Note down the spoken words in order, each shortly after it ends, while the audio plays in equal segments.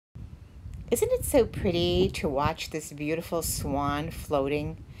Isn't it so pretty to watch this beautiful swan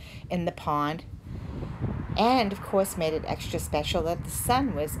floating in the pond? And of course, made it extra special that the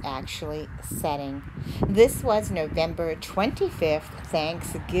sun was actually setting. This was November 25th,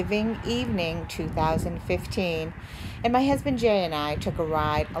 Thanksgiving evening 2015, and my husband Jay and I took a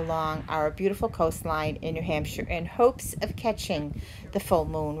ride along our beautiful coastline in New Hampshire in hopes of catching the full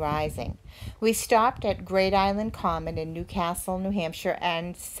moon rising. We stopped at Great Island Common in Newcastle, New Hampshire,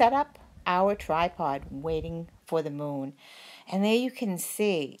 and set up our tripod waiting for the moon. And there you can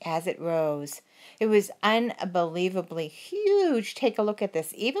see as it rose. It was unbelievably huge. Take a look at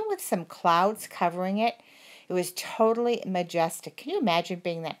this. Even with some clouds covering it, it was totally majestic. Can you imagine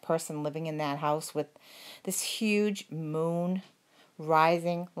being that person living in that house with this huge moon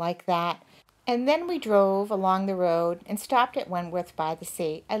rising like that? And then we drove along the road and stopped at Wentworth by the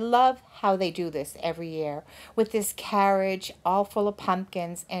sea. I love how they do this every year with this carriage all full of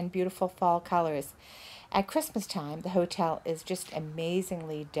pumpkins and beautiful fall colors. At Christmas time, the hotel is just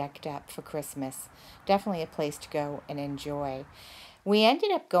amazingly decked up for Christmas. Definitely a place to go and enjoy. We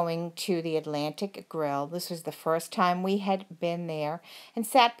ended up going to the Atlantic Grill. This was the first time we had been there, and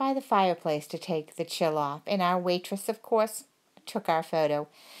sat by the fireplace to take the chill off. And our waitress, of course, took our photo.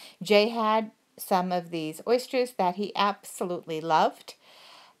 Jay had some of these oysters that he absolutely loved.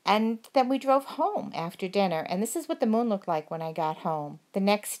 And then we drove home after dinner, and this is what the moon looked like when I got home. The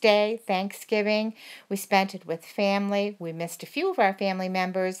next day, Thanksgiving, we spent it with family. We missed a few of our family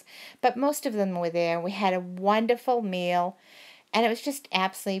members, but most of them were there. We had a wonderful meal, and it was just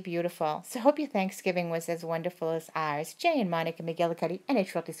absolutely beautiful. So I hope your Thanksgiving was as wonderful as ours. Jay and Monica McGillicuddy,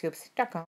 NHRealtyScoops.com.